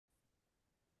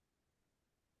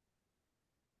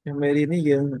ยังไม่ได้นี่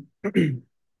ยัง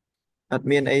อัดเ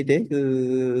มียนไอเด็กคือ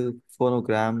โฟโนก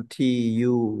รามที่ยู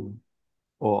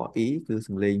ออีคือส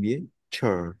ำเร็จวิเช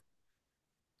อร์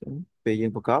เป็นยั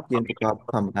งประกอบ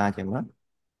ธรรมดาจังมั้ย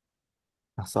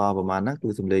อักษรประมาณนั้นคื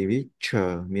อสำเร็จวิเชอ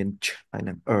ร์เมียนเชไอ้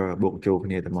นั่นบวกจู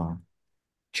เนี่ยแต่มอง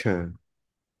เชอร์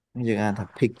ยังอ่านถ้า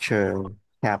picture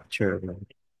capture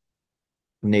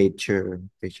nature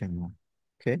ไปเช่นนั้น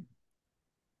โอเค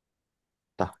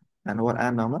ต่ออ่านว่าอ่า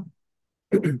นน้องมั้ย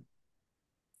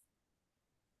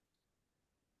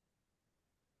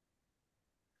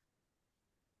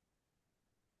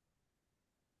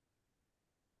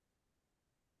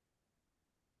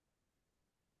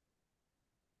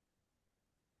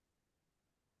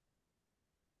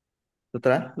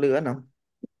Setelah lựa nào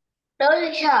Đối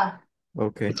lý sở.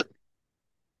 ok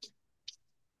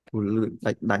tôi lựa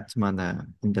đặt mà là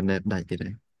internet đặt cái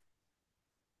đấy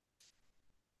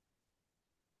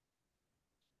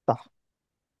tỏ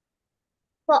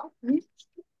Vọng.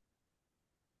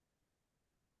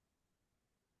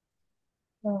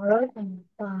 Một đối thành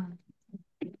toàn.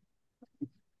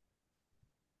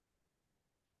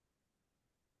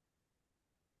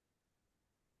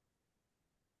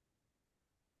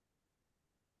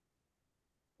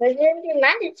 Với thêm thì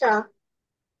mát thì sở.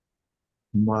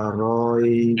 mà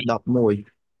rồi đọc mùi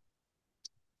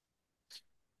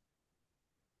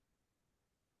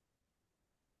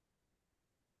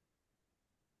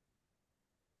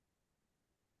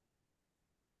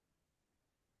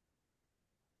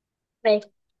Về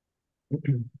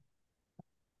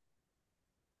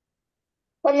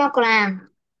phonogram.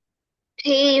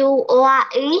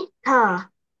 T-U-O-I thở.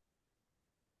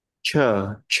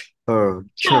 chờ chờ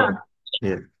Thở.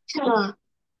 yeah Thở.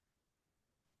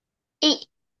 Y.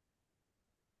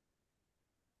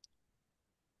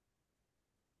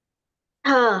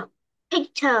 Thở.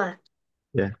 Picture.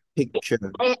 yeah picture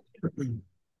E.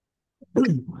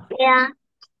 E.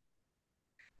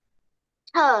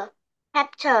 Thở.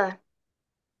 Capture.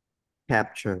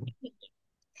 capture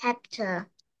Capture.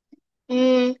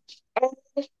 E.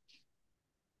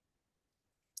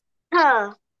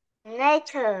 Thở.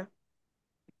 Nature.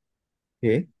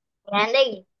 okay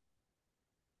Landing.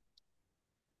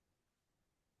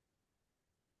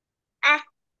 A.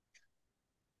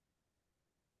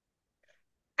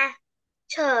 A.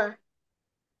 Chờ.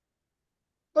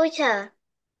 Vui chờ.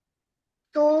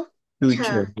 Tu. Chờ.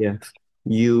 future yeah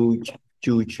you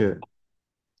future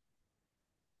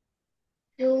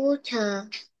Du chờ.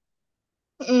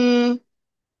 um,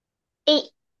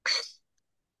 Eat.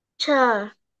 Chờ.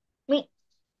 Mix.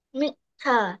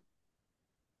 Mixture.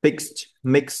 fixed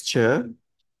mixture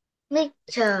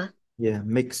Mixture. yeah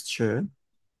mixture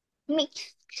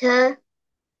Mixture.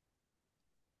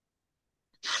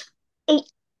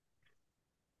 Eat.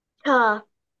 Chờ.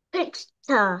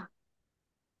 Picture.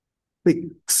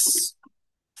 fix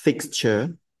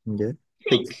fixture yeah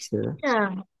fixture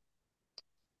Chờ.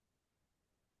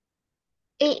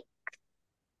 Eat.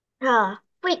 Chờ.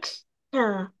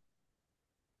 Picture.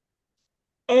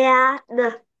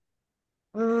 And.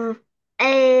 Um,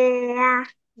 and.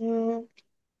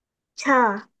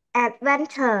 Chờ.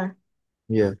 Adventure.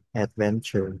 yeah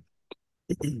adventure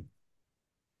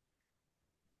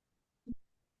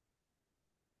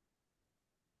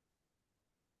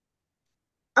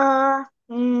Uh.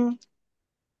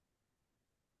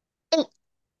 Eat.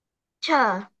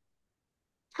 Chờ.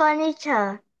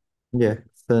 Furniture. yeah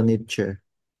furniture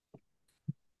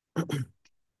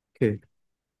okay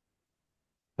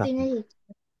tập Tiếng gì?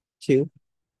 xíu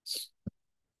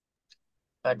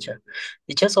Acha.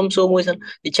 Teacher som soមួយសិន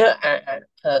teacher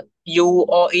you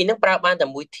or e នឹងប្រើបានតែ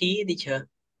មួយ t teacher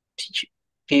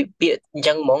ពាក្យអញ្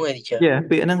ចឹងហ្មងឯ teacher yeah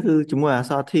ពាក្យហ្នឹងគឺជាមួយអក្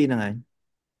សរ T ហ្នឹងហើយ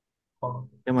អូ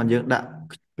ចាំមិនយើងដាក់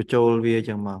បញ្ចូលវា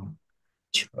ចឹងមក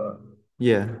ឈើ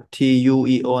yeah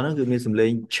TUEO ហ្នឹងគឺមានសំឡេ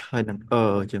ងឆើហ្នឹង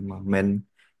ចឹងមកមិ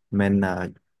ន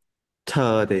thơ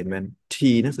ទេមិន T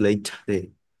ហ្នឹងសំឡេងឆទេ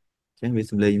ចឹងវា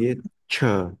សំឡេងវា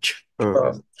ឆើ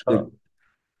ដូច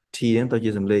T ហ្នឹងទៅជា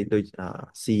សំឡេងដូច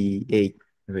CH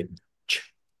វិញឆ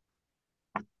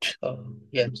ឈើ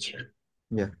yeah teacher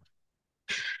yeah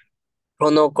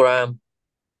chronogram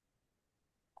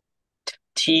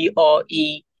t o e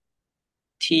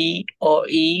t o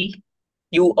e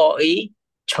u o e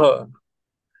ឈើ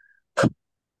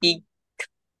e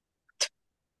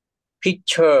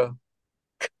picture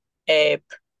a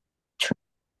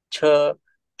ឈើ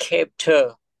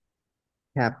capture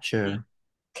capture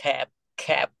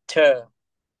capture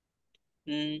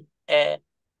a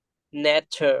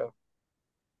nature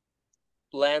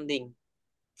blending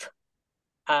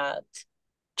art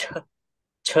ch-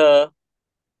 ឈើ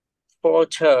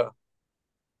photo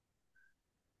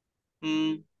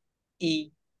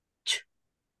each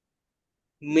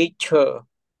meter,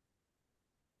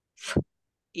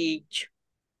 each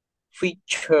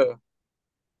feature,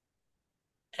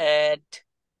 adventure,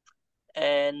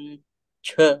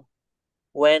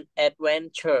 when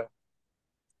adventure,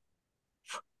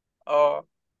 or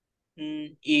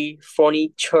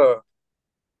furniture,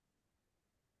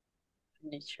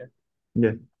 furniture.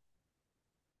 Yeah.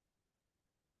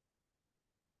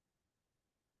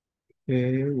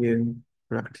 Okay,យើង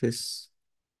practice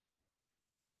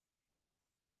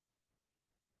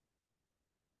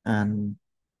អាន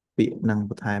ពាក្យនឹង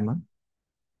បន្ថែមមក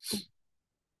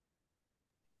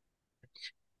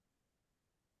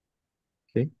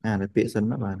Okay អានតែពាក្យសិន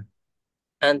មកបាទ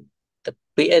And the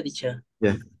big teacher,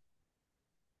 Yeah.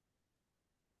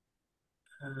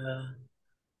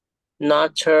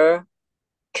 nurture,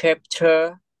 capture,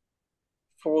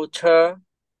 filter,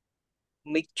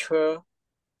 mixture,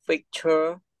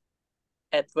 picture,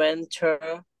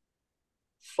 adventure,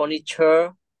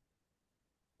 furniture,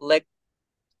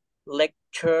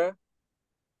 lecture,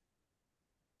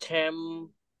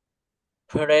 temperate,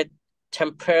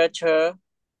 temperature,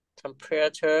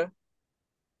 temperature,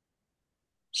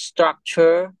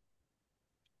 structure,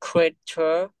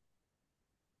 creature,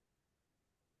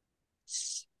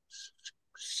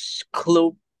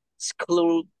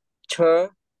 sculpture,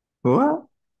 What?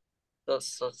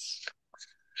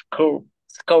 scope,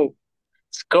 scope,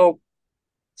 scope,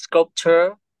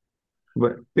 sculpture,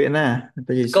 Vậyពាក្យណា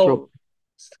តែនិយាយ scope, stroke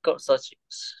scope, such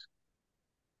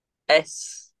as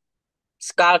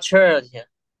sculpture, yeah.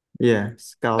 Yeah,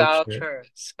 sculpture.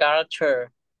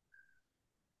 Sculpture,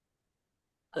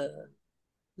 uh,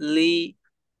 li,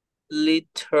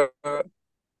 liter,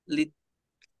 lit,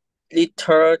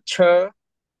 literature,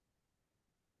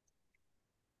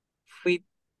 fe,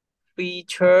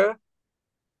 feature,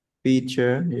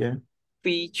 Feature. Yeah.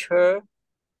 feature,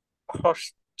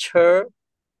 posture,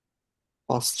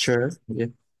 Posture. Yeah.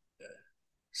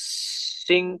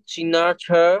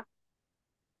 signature,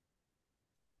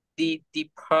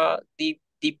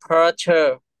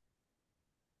 departure,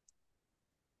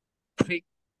 pre,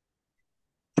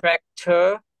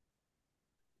 practice,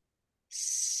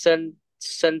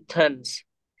 sentences,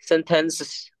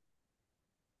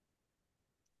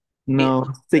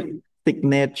 No.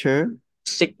 Signature.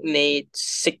 signate,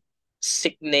 Signature.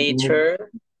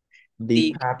 signature,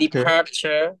 Departure.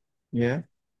 departure, Yeah.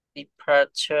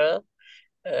 departure,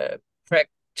 uh,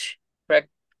 pract,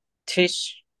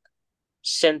 practice,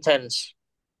 sentence,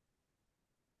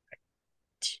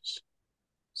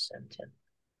 sentence.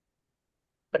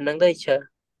 ប៉ុណ្្នឹងទេជើ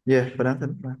Yeah ប៉ុណ្ណឹងទៅ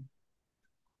បាទ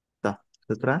តោះ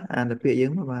ទៅត្រាស់អានតែពាក្យយើ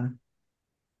ងមកបាទ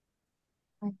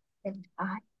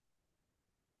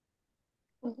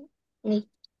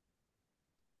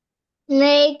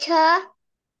nature,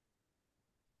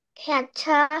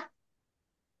 catcher,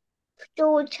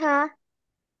 future,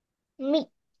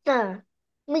 mixer,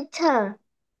 mixer,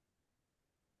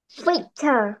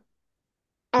 feature,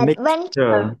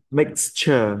 adventure,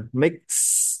 mixture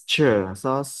ស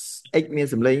រ x មាន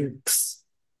សម្លេង x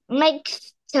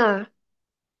mixture,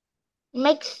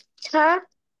 mixture,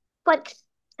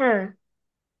 fixture,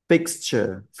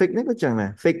 fixture fix នេះក៏ចឹងដែ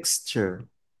រ fixture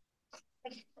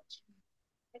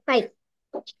fix,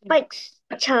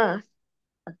 fixture,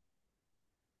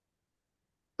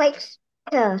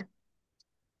 fixture,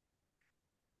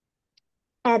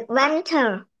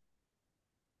 adventure,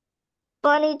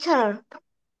 furniture,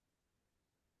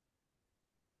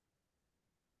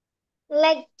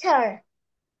 lecture,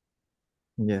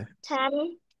 yeah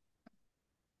tem,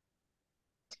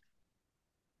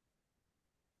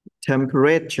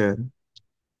 temperature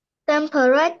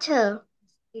temperature,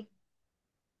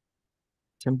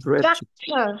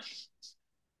 temperature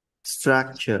structure,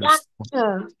 structure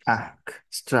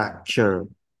structure,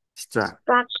 structure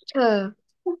structure,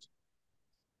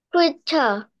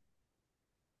 creature,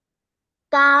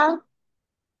 sculpture,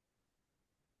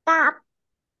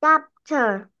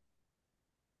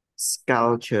 sculpture,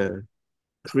 sculpture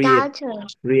sculpture,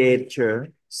 creature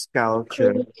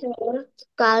sculpture creature,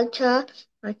 sculpture,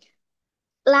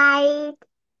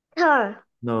 lighter,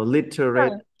 no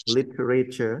literature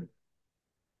literature,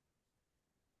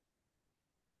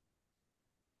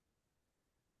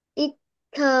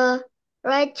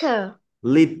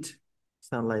 lit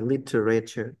sound like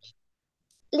literature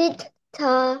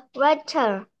literature,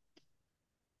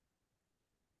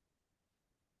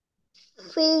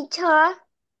 feature,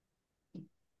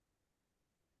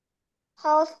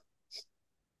 posture,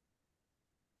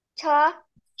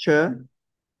 Sure.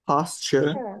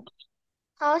 Posture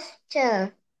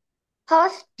posture,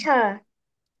 posture,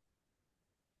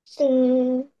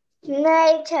 signature,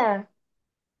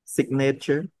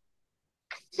 Signature.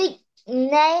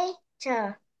 Signature.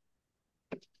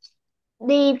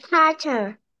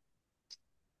 Departure.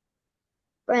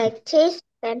 Practice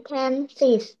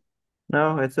sentences.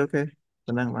 No, it's okay.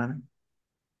 Tenang mana.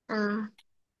 À,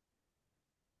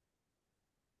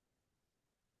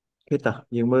 Cái tờ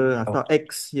dương mơ sao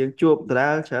X dương chuột từ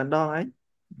đó chờ đo ấy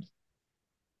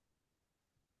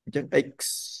chắc X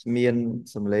miền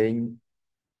sầm lên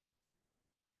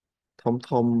thông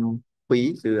thông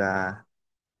phí từ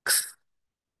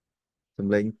sầm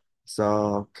lên so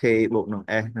K bộ năng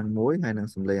E năng muối hay năng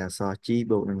sầm lên so chi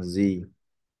bộ năng gì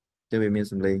cho về miền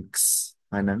sầm lên X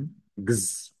hay năng X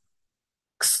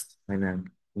X hay năng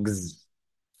X.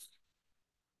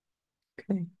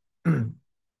 Okay.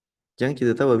 Chẳng chỉ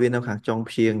từ tao bởi vì nào khác trong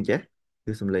phiên chứ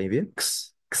từ sầm lên viết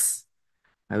X X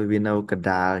ហើយវានៅកណ្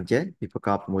ដាលអញ្ចេះវាប្រក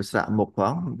បជាមួយស្រៈមុខផ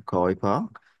ងក្រោយផង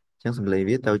អញ្ចឹងសំឡេង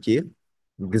វាទៅជា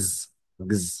gz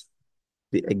gz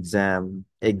the exam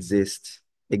exist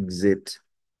exit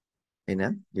ឯណា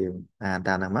យើងអាន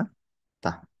តាមហ្នឹងមក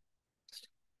តោះ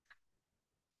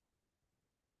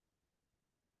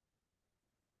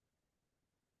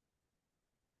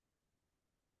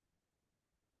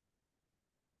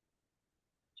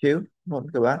ជឿមក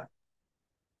ក៏បាន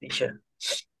teacher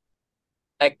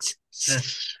X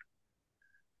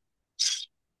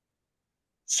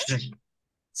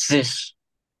this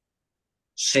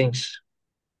since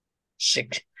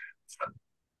six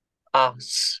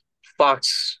us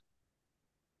fox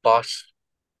boss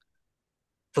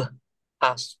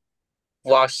us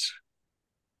was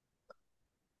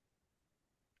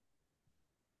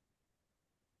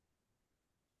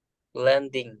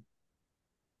landing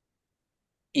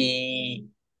e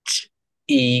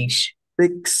is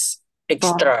six fox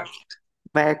extra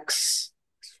max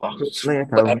លេខ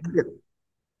ត្រូវ but ទៀត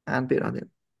អានទៀតអត់ទៀត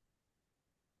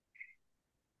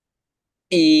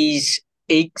is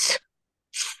x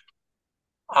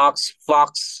ox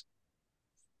fox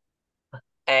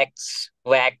x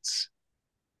wax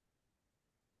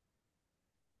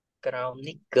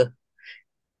chronic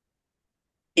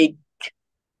x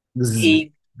gz x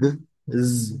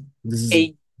gz gz x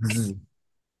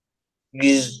gz x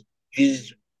x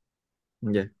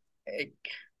dạ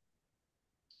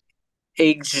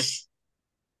x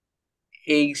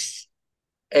x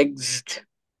exit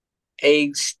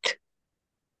exit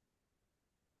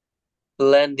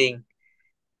landing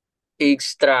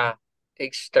extra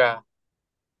extra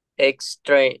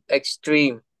extreme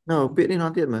extreme no ពាក្យនេះន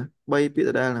ន់ទៀតមើល3ពាក្យដ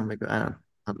ដែលហ្នឹងមិនក៏អាន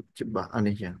អត់ច្បាស់អា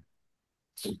នេះចឹង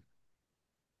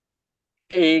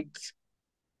ex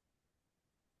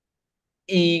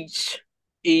each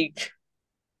each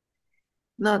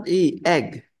not e egg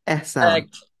s sound x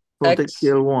x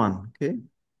contextual one okay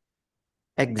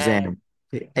and exam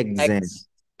okay exam x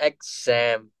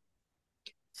exam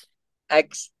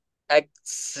x x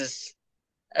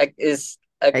x is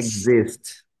x exist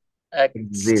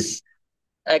exist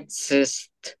x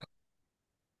exist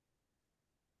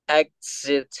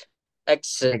exit exit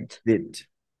exit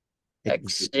exit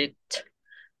exit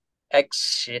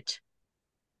exit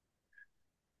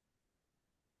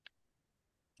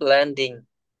landing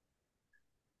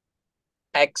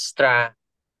extra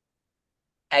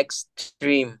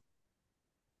extreme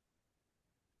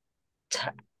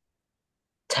ta-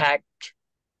 tac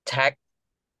tac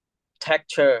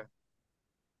texture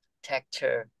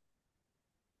texture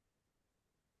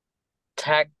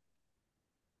texture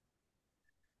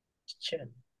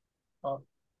oh,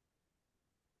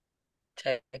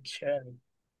 texture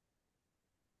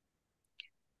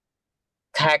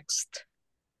text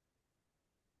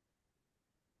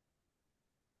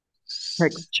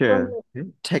texture okay?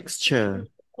 Texture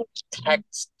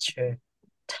texture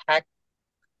text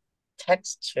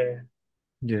texture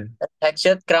yeah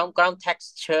texture ក្រោម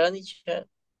texture នេះជា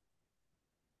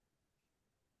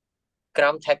ក្រោ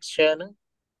ម texture ហ្នឹង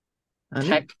anh ấy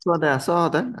text គាត់តែអក្សរ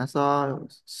ទៅអក្សរ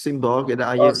symbol គេដាក់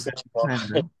ឲ្យយើង also ថែម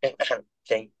ទៅ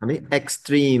okay អានេះ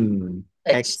extreme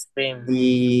extreme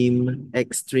extreme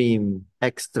extreme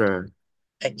extra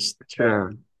extra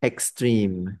extra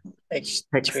extreme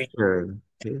extreme texture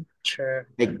okay? texture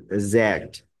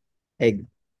exact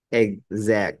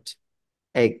exact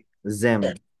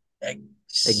exempt exam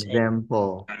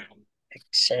example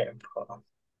example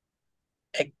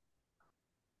ex-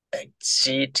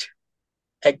 exceed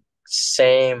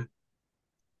exam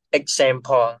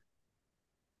example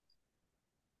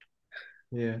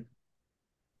yeah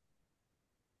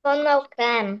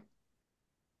phonogram.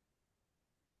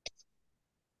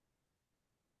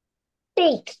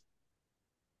 Six.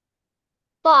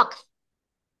 Box.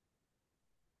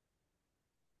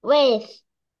 Vase.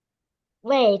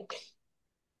 Wakes.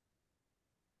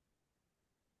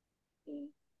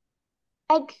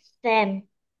 exam,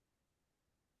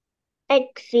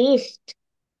 exist,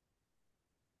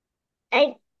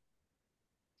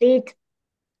 exit,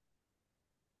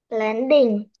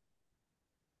 landing,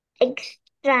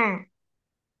 extra,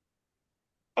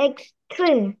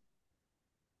 extreme.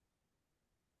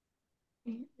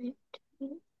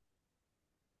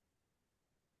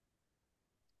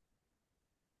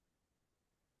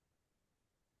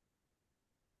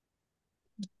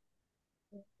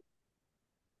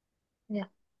 Yeah.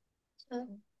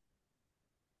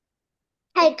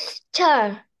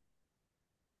 Texture,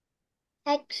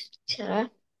 texture,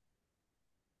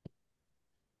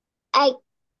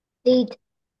 exit,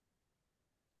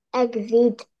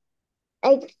 exit,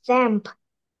 example,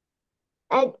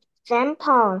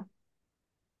 example.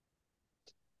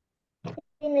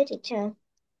 Finish teacher.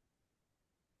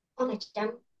 Okay, chấm.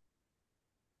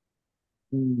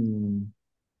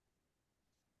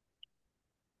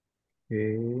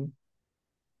 Ok.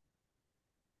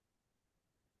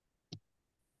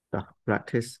 Rồi,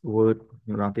 practice word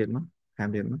nhiều đòn tiền mất,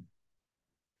 ham tiền mất.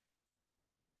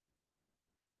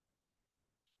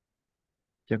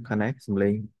 Chắc khả năng xâm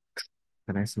lên,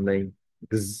 khả năng xâm lên.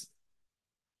 Gz.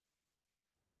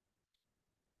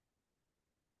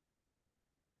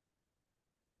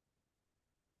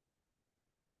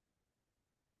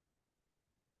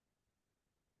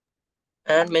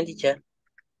 Admin teacher.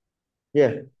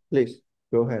 Yeah, please,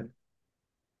 go ahead.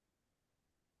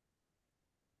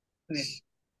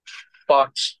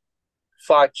 Fox,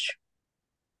 Fudge,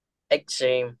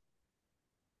 exam,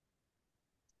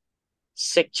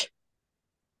 sick,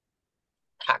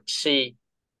 taxi,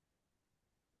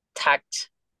 tact,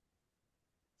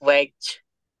 wait,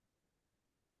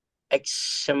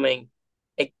 examine,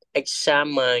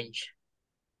 examine,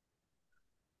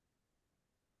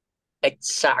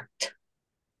 exact,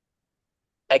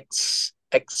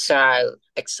 exile,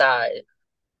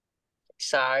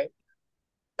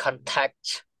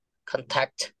 contact,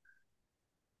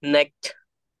 neck,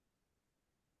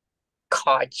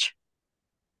 couch,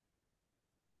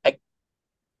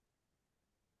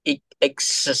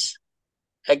 exist,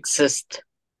 exist,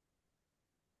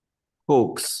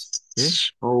 Hoax. Okay.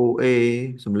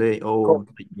 OA, xâm lên, O,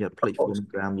 nhật plate coach,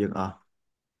 phonogram dương à.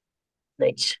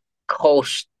 next,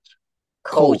 coach,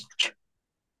 Coax. coach,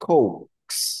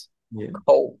 Coax. Yeah.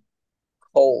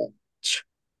 coach,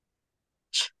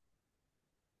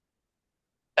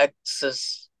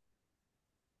 access,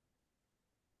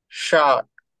 shirt,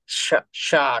 exert,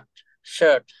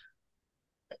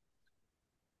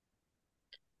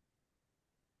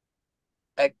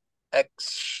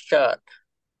 exert,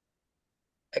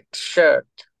 extra,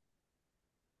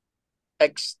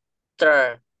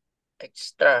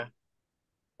 extra,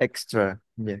 Extra.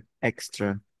 Yeah.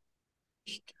 Extra.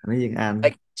 Nó dương Anh.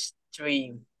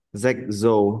 extreme,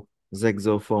 Zexo.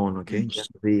 Zexophone. Okay.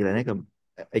 Gì lại nó cầm,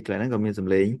 X lại nó cầm như xâm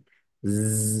lên.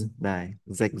 Z. Đây.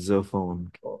 Zexophone.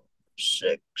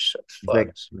 six,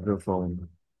 five, Zexophone.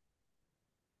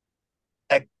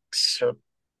 extra,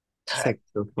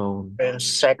 Saxophone.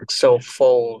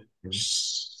 saxophone,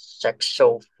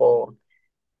 saxophone,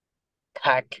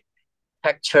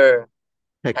 texture,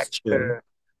 Texture. texture,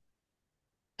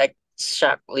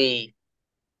 exactly,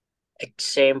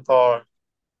 example,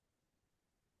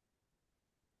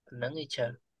 nắng đi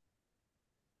chờ,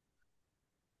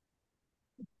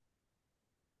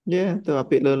 Yeah. Tôi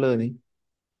apit lơ ni.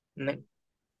 nắng,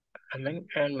 nắng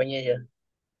ăn bao nhiêu giờ,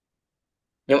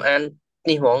 nhưng ăn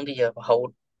đi hoang đi giờ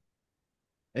hậu,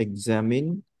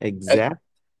 Examine. ex, Exact.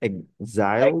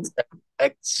 Exile. ex,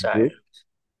 exile, Zit.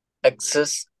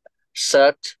 exist,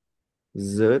 search,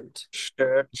 Zert.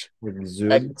 search,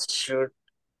 Exude. exert,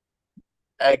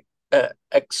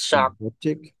 exact,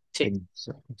 Exotic.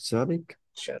 Exotic.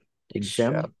 exert,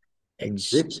 Exam.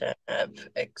 Exit.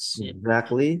 exit,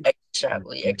 Exactly.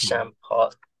 exactly,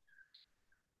 example,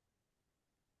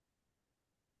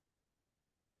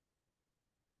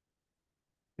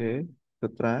 Okay.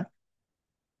 Tetra.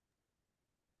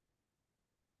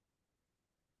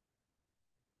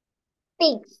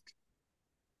 Six,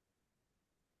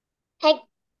 take,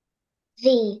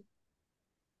 Z,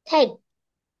 take,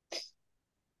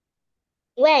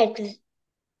 wax,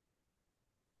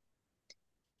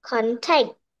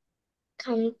 contact,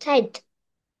 contact,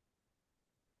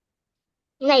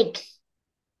 next,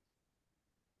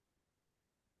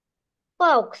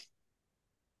 box,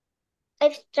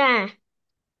 extra,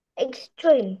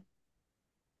 extreme,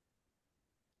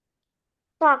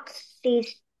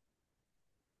 boxes,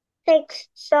 fix,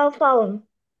 cell phone,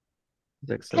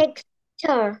 Zexo.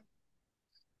 texture,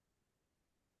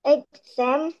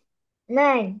 exam,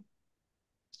 nine,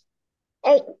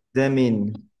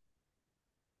 Examine.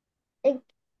 ex-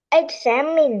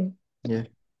 examine, Yeah.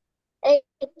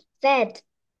 exact,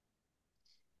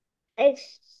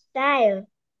 exile,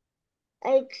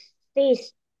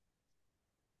 exist,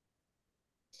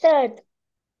 third,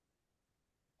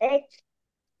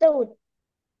 exude,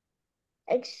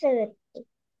 exert,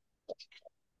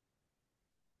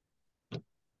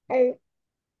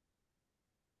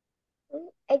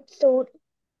 exude, exude,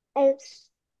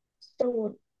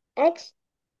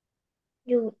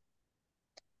 exude,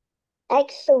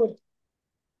 exude,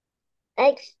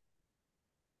 ex,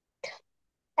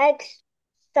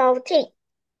 exalted,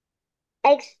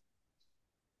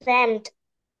 exempt,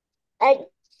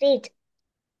 exit,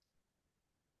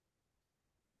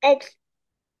 exactly,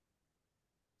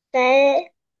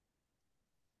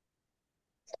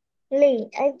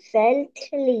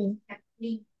 exactly,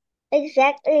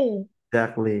 exactly,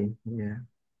 Exactly. Yeah.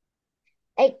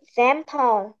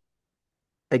 example,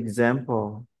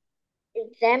 Example.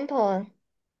 example.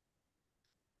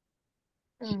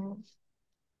 Ừ.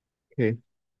 Okay.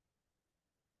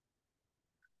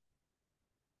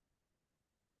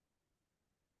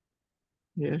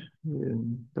 Yeah. Yeah.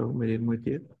 Đâu mới đến 10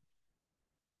 tiết.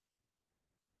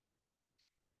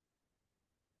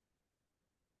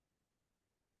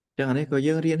 Chẳng hạn này có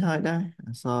dương riêng hai đây.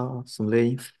 So sum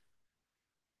lên.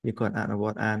 យើងគាត់អនុវ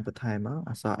ត្តអានបន្ថែមមក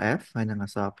អក្សរ F ហើយនិងអ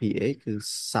ក្សរ PH គឺ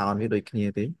sound វាដូចគ្នា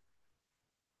ទេ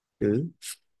គឺ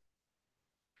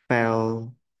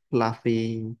fell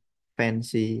fluffy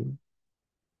fancy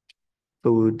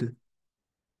food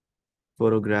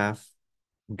photograph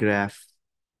graph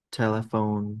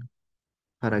telephone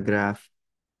paragraph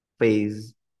phase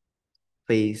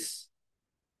face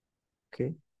អូខេ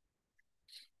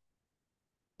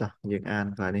តោះយើងអាន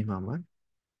កន្លែងនេះមកមើល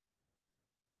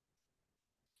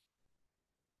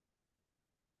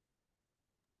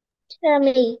Tell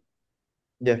me,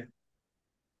 Yeah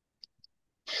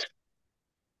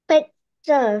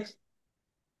pictures,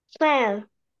 fell,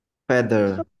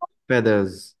 feather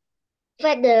feathers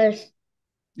feathers,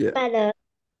 yeah feather,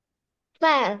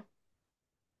 fell,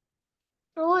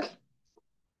 fruit,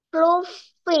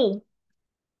 fluffy,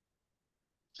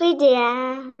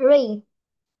 fidery,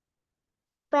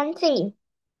 fancy,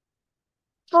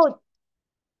 food,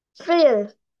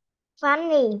 thrill,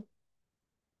 funny,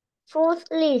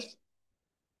 foolish,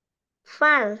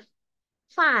 fast,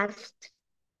 fast,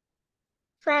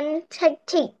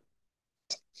 fantastic,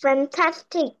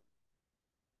 fantastic,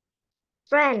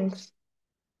 friends,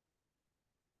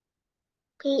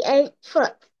 ph,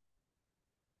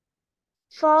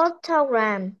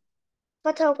 photogram,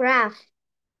 photograph,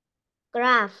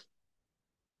 graph,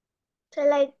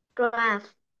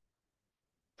 telegraph,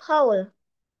 pole.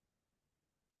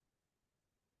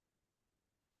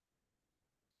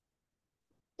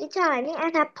 Ý trời, những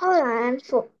anh thập thôi là anh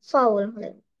phù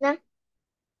đó.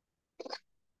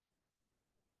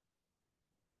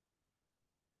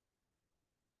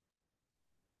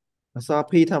អក្សរ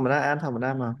P ធម្មតាអានធម្ម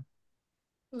តាមក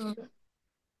Ừ.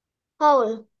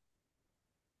 Pole,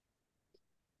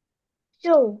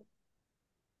 shoe,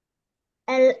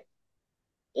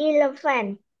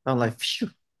 elephant, sound like phew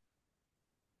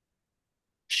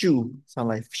phew sound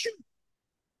like phew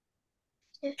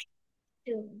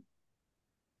shoe,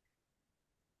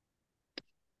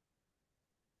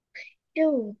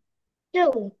 shoe,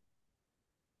 shoe,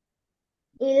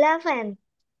 elephant,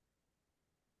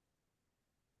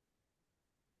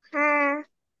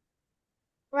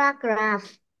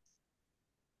 paragraph,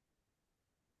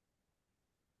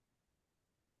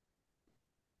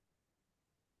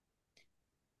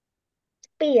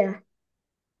 spear,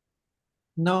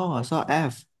 noអក្សរ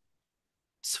F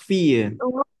sphere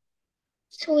đúng không?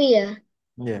 Sphere,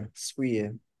 yeah sphere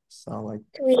sound like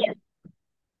sphere,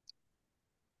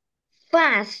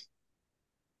 fast,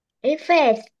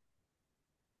 face,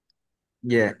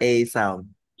 yeah A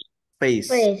sound face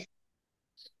face,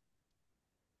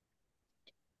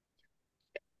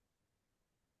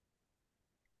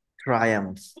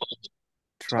 triumph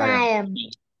triumph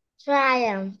triumph,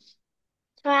 triumph,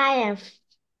 triumph,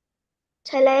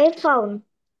 telephone,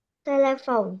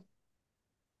 telephone.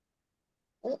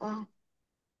 Ừ, à.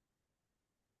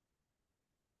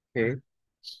 okay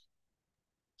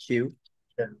chiếu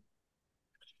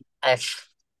F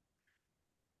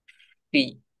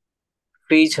F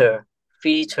feature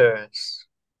features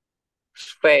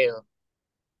fail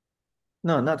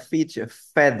no not feature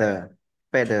feather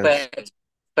feathers feather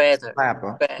feather flap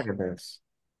or fe- feathers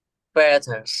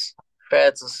feathers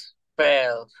feathers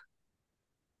fail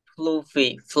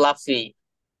fluffy feathery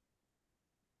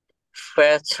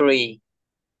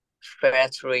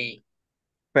feathery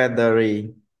feathery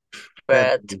feathery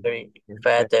feathery yeah,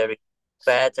 feathery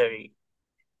feathery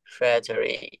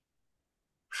Factory.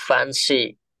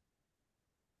 Fancy.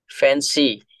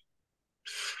 Fancy.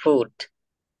 Food.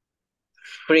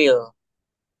 Frill.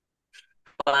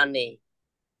 Funny.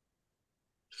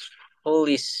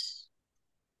 Foolish.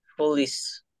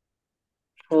 Foolish.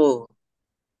 Full.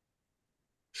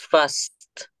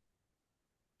 Fast.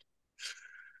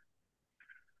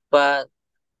 But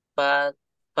but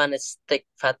fantastic.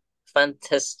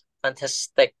 Fantastic.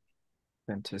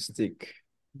 Fantastic.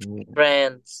 Yeah.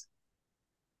 Friends.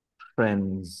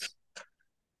 Friends.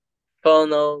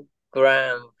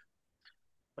 Phonogram.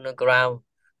 Phonogram.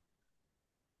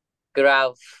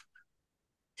 Graph.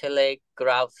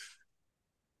 Telegraph.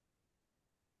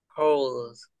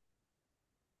 Holes.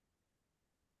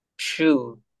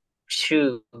 Shoe.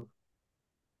 Shoe.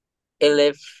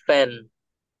 Elephant.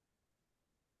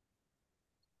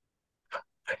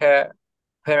 par-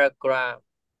 Paragraph.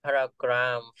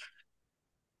 Paragraph.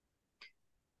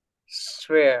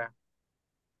 Sphere.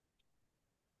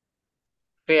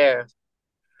 Fair.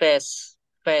 Face.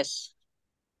 Face.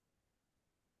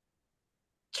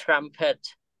 Trumpet.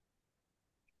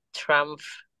 Trump.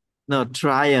 No,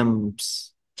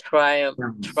 triumphs. Triumph.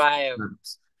 Triumphs. Triumph.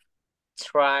 Triumphs.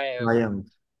 Triumph. Triumph.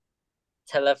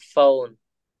 Telephone.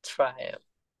 Triumph.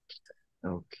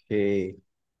 Okay.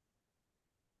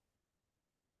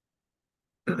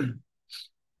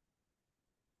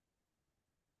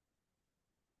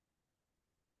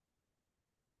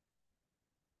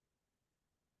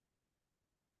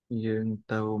 Dương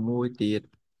tàu môi tiệt.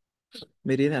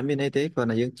 Mấy đứa là bên ấy thế, còn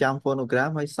là dương trong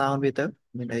phonogram hay sound với tớ.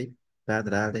 Bên ấy.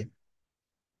 Ra đi.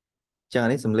 Chẳng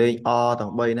hạn sầm lên o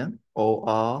tầng bay nữa.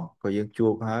 O còn dương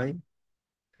chuột hơi.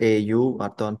 EU ở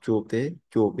toàn chuột thế.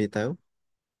 Chuột với tớ.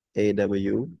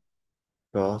 AW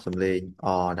có sầm lên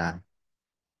o đài.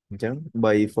 Chẳng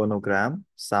bay phonogram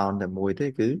sound là môi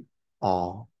thế cứ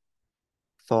o.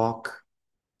 Fork.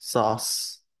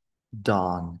 Sauce.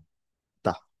 Dawn.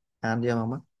 Tập. Ăn đi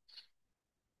không á?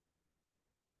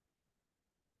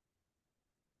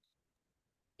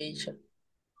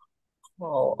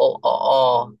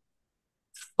 Oh.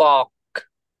 Fork.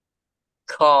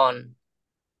 Corn.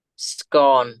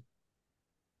 Scorn.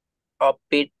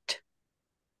 Orbit.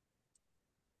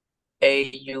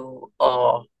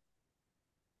 AUR.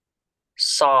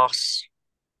 Sauce.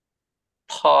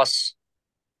 Pause.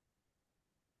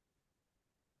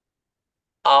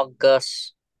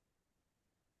 August.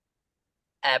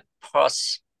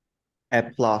 Applause.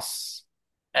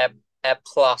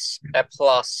 Applause.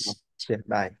 Applause. Tuyệt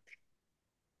bài.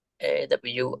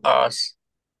 AWRs.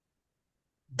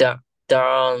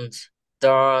 Dawns.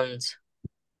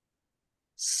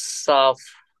 Soft.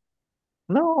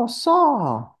 No,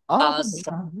 saw. Oh, Us.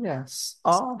 yes.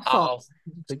 Oh, saw. Off.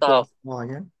 Cái chỗ Soft. ngồi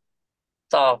nhé.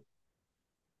 Soft.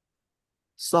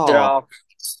 Saw. Draw. Oh,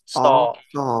 Saw.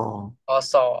 saw.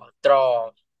 Also.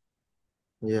 Draw.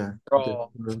 Yeah. The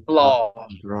Draw. uh, Flaw.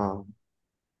 draw.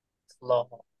 Flaw.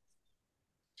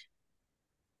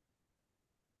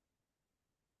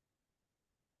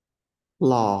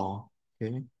 Law.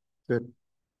 Okay. Good.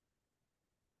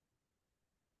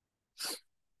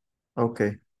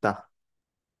 Okay. Ta.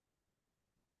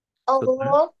 O, So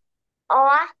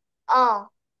that. o,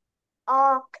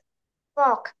 o,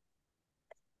 fork,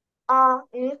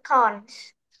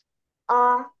 corns,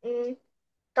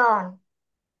 corn,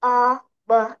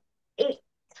 orbit,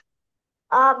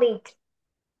 orbit,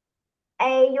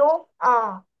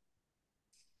 AUR,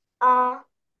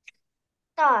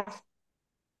 sauce,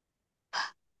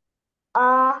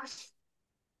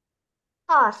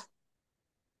 sauce,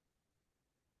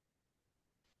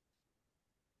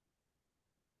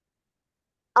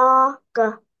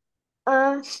 August,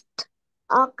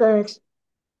 August,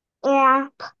 air,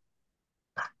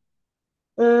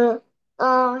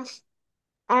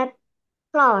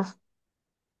 applause,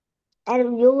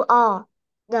 AWR,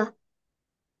 the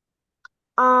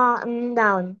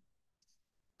down,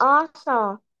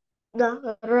 also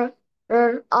the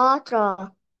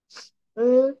author,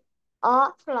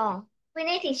 floor. We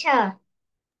need teacher.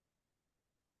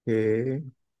 Okay.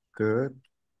 Good.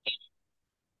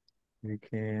 We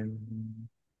can.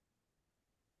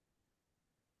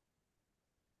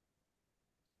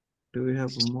 Do we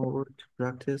have more work to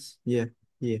practice? Yeah.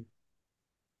 Yeah.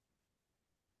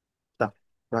 Ta.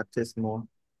 Practice more.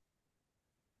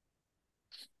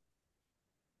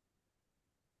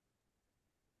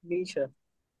 Feature.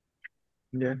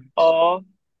 Yeah. Or.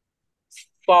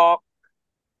 Fork.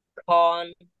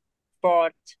 Corn.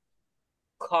 Fort.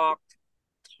 Cock.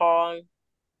 Torn.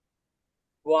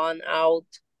 One out.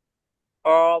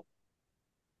 Orb.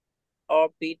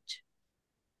 Orbit.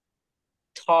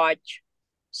 Torch.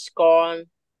 Scorn.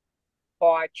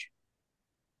 Porch.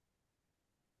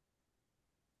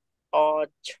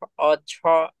 orchard,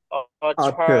 orchard,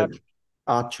 Orchard. Orchard.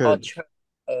 orchard,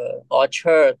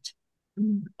 orchard,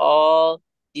 Mm.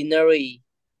 ordinary,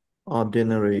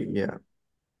 Ordinary. Yeah.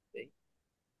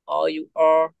 or you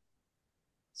are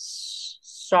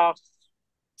sauce,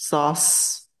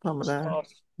 Sauce ธรรมดา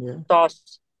sauce, yeah sauce,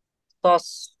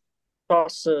 sauce,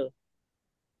 sauce,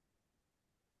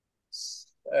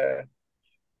 uh,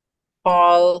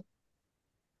 fall,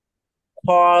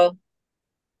 fall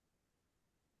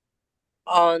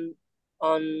on,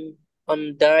 on,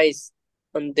 on dice,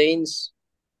 on dance,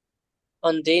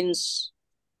 on dance,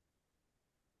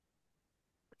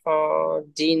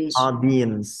 dance,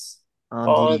 audience or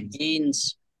audience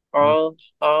dance, Au-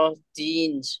 or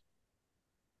dance,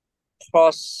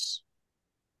 plus,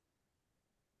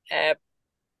 app,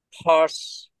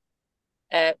 plus,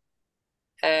 app,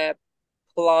 app,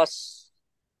 plus,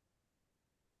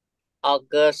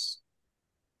 August,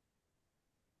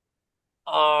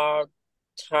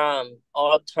 autumn,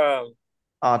 autumn,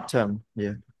 autumn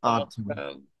yeah autumn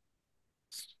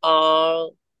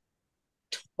autumn,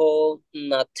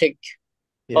 automatic,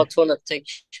 yeah automatic,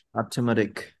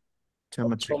 automatic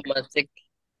automatic automatic,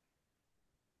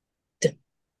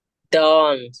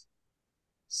 dawn,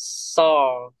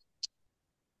 saw,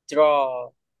 draw,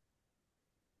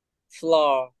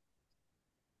 floor,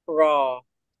 raw,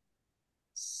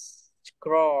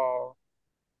 scroll,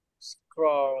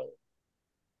 scroll,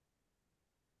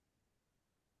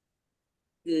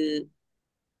 il,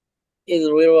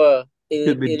 river,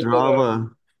 should be river, drawer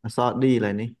อักษรดีอะไร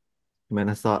นี่ไมัน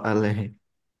อักษรอะไร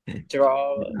draw,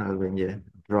 อะไรเป็น yeah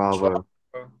drawer draw,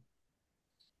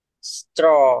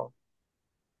 straw,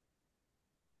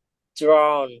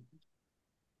 drawn,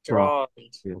 draw drawn,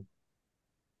 yeah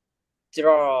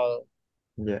draw,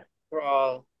 yeah draw,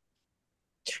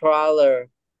 trawler,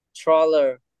 trawler,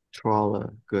 trawler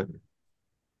good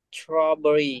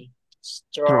strawberry,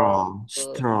 straw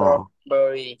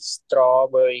strawberry,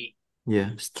 strawberry,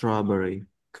 yeah strawberry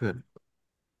good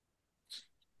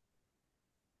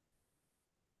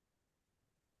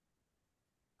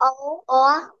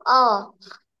o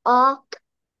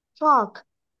fork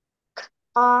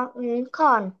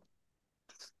corn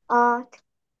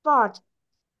spot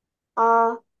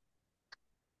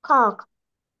cork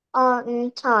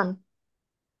ton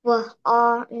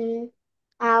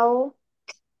out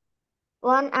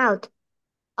one out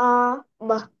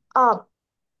b up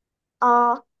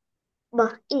b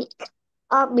eat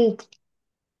beat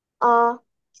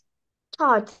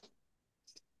torch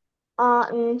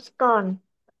scone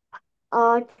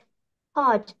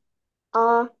pot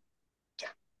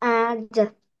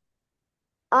and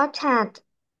orchard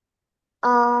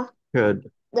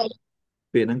good the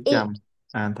เปลี่ยนต้องจ eat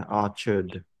ำ and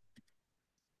orchard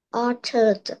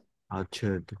orchard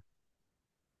orchard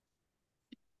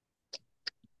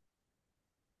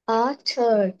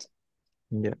orchard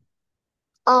yeah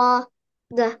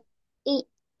the eat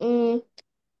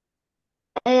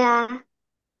air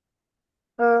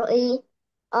early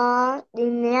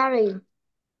ordinary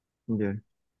yeah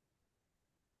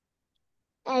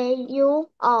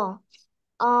or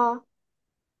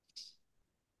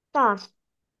sauce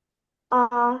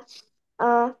or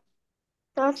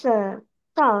saucer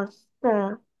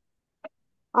saucer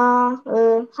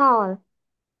hall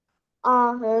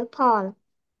Paul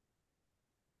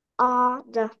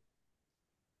the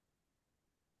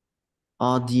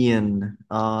audience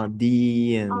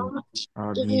audience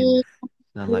the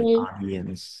sound like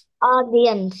audience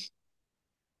audience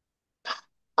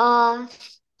uh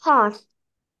horse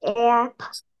air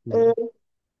yeah.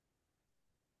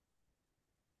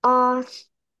 uh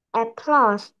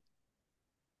applause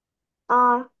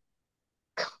uh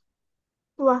qu-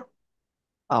 qu-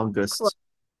 August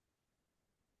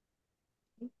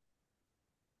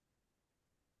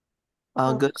okay.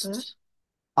 August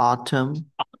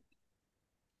autumn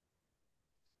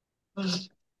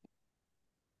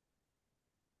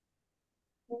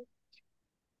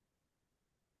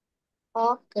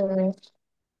Okay.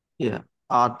 yeah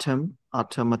autumn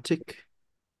automatic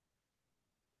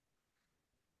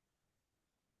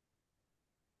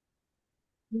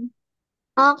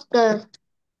Okay.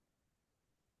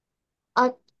 Uh,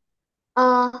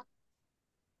 uh,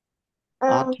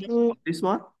 autumn this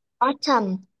one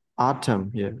autumn.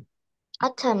 autumn yeah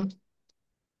Autumn.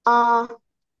 Uh,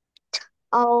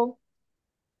 oh,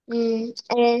 and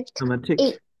automatic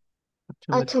it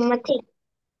automatic automatic.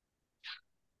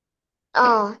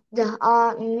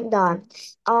 The done.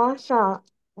 Also,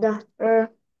 the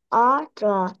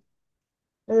draw.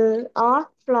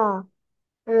 Floor.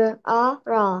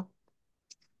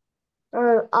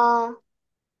 Raw.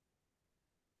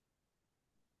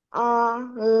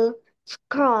 Uh,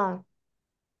 Scroll.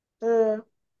 Ừ.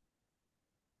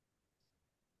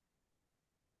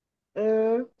 Ừ.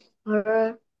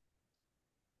 R.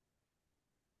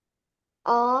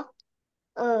 O.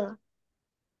 Ờ.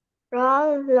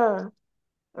 Roller.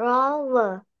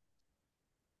 Roller.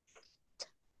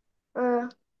 R.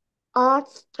 O.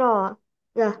 Straw.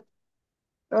 R.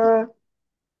 R.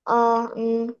 O.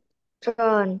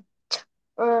 Tròn.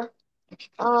 R.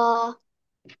 O.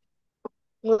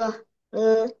 Ng.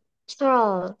 Ng.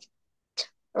 Straw.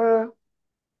 R.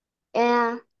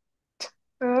 E.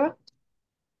 R.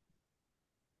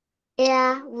 E.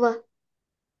 V.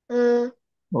 Ừ.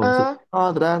 Ồ, sự Ơ.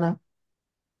 thật ra nè.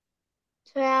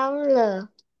 Traveler.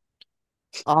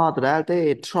 Thật ra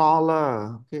thế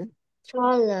trawler. Ok.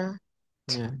 Traveler.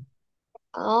 Yeah.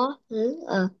 O.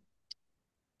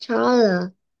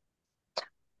 Traveler.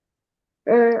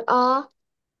 R. O.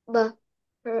 B.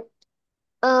 R.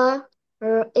 Ơ.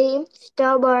 R. Im.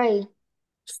 Strawberry.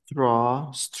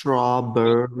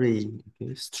 Strawberry.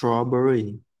 Okay.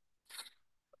 Strawberry.